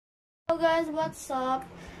guys, what's up?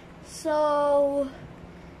 So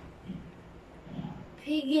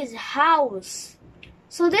Piggy's house.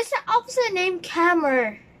 So there's an officer named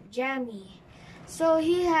Jammy. So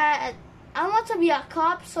he had, I want to be a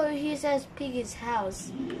cop, so he says Piggy's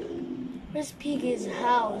house. Where's Piggy's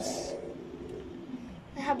house?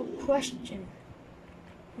 I have a question.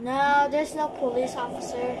 No, there's no police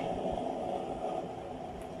officer.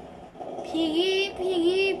 Piggy,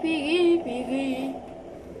 Piggy, Piggy, Piggy.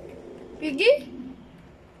 Piggy?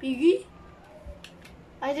 Piggy?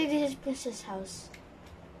 I think this is Princess' house.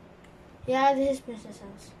 Yeah, this is Princess'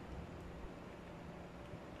 house.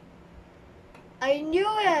 I knew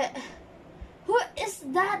it! Who is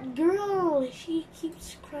that girl? She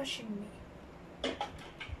keeps crushing me.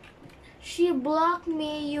 She blocked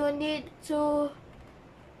me. You need to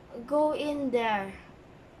go in there.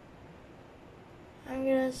 I'm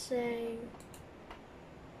gonna say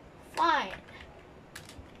fine.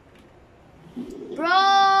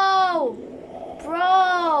 Bro!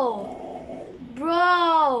 Bro!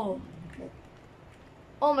 Bro!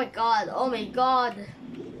 Oh my god, oh my god.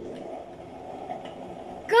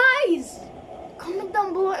 Guys! Comment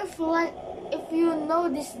down below if you know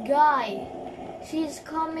this guy. She's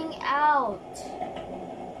coming out.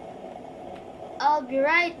 I'll be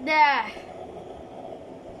right there.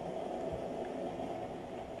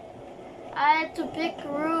 I had to pick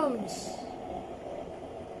rooms.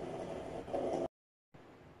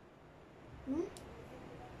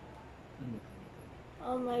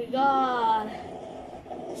 Oh my god.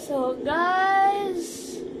 So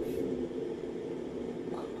guys,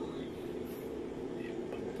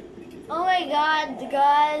 oh my god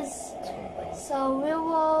guys, so we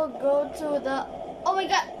will go to the, oh my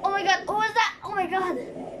god, who is that? Oh my god,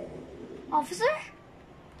 officer?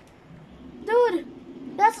 Dude,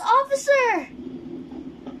 that's officer.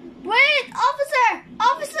 Wait, officer,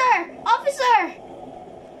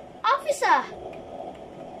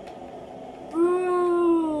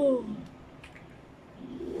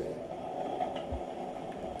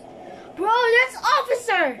 bro, that's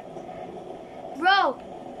officer. Bro,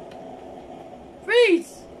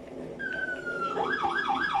 freeze.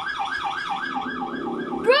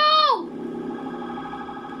 Bro!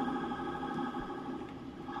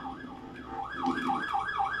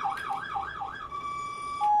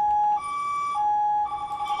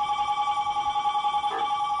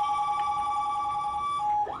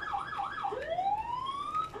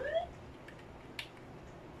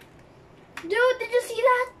 Dude, did you see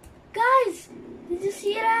that? Guys, did you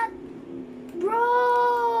see that?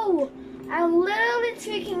 Bro! I'm literally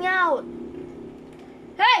freaking out.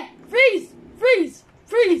 Hey! Freeze! Freeze!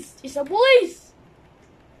 Freeze! It's the police!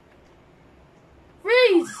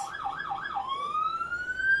 Freeze!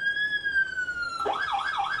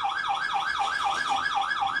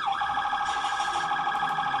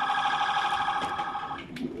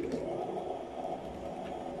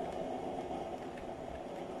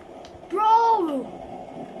 Bro!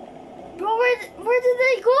 Bro, where did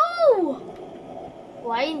they go?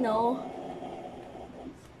 Why no?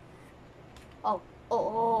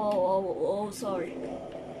 Oh, sorry.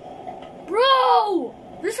 Bro!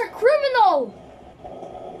 There's a criminal!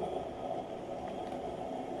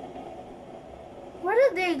 Where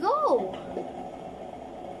did they go?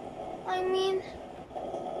 I mean...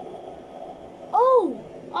 Oh!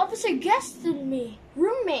 Officer guested me.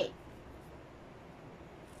 Roommate.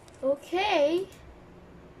 Okay.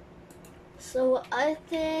 So I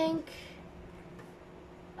think...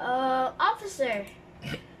 officer.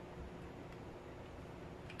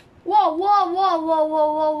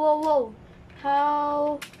 Whoa.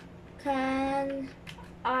 How can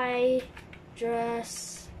I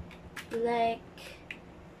dress like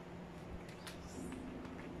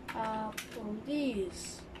a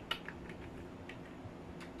police?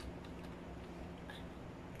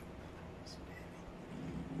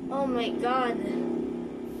 Oh my god.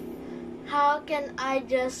 How can I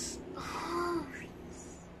just...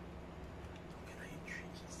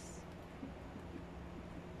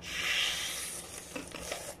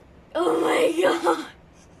 Oh my god!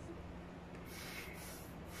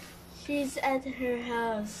 She's at her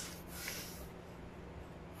house.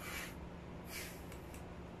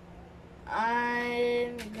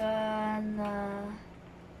 I'm gonna...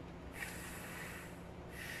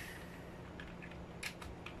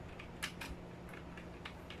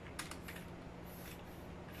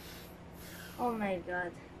 Oh my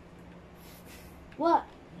god. What?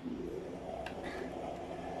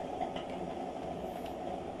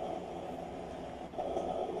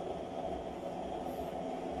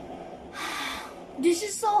 This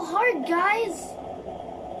is so hard, guys.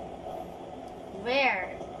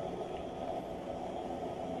 Where?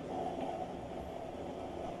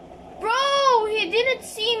 didn't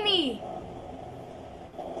see me.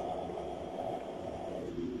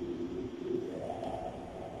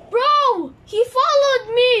 Bro, he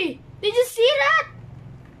followed me. Did you see that?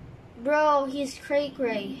 Bro, he's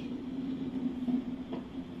cray-cray.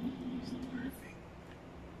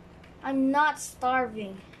 I'm not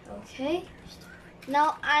starving, okay?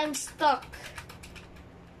 Now I'm stuck.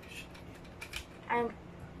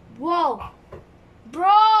 Whoa!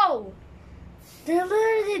 Bro! They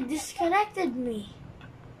literally disconnected me.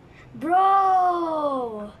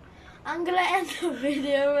 Bro! I'm gonna end the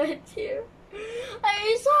video right here.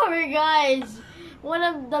 I'm sorry guys. One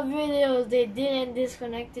of the videos they didn't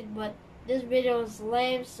disconnect it, but this video is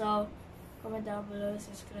lame, so comment down below,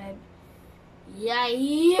 subscribe.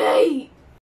 Yay!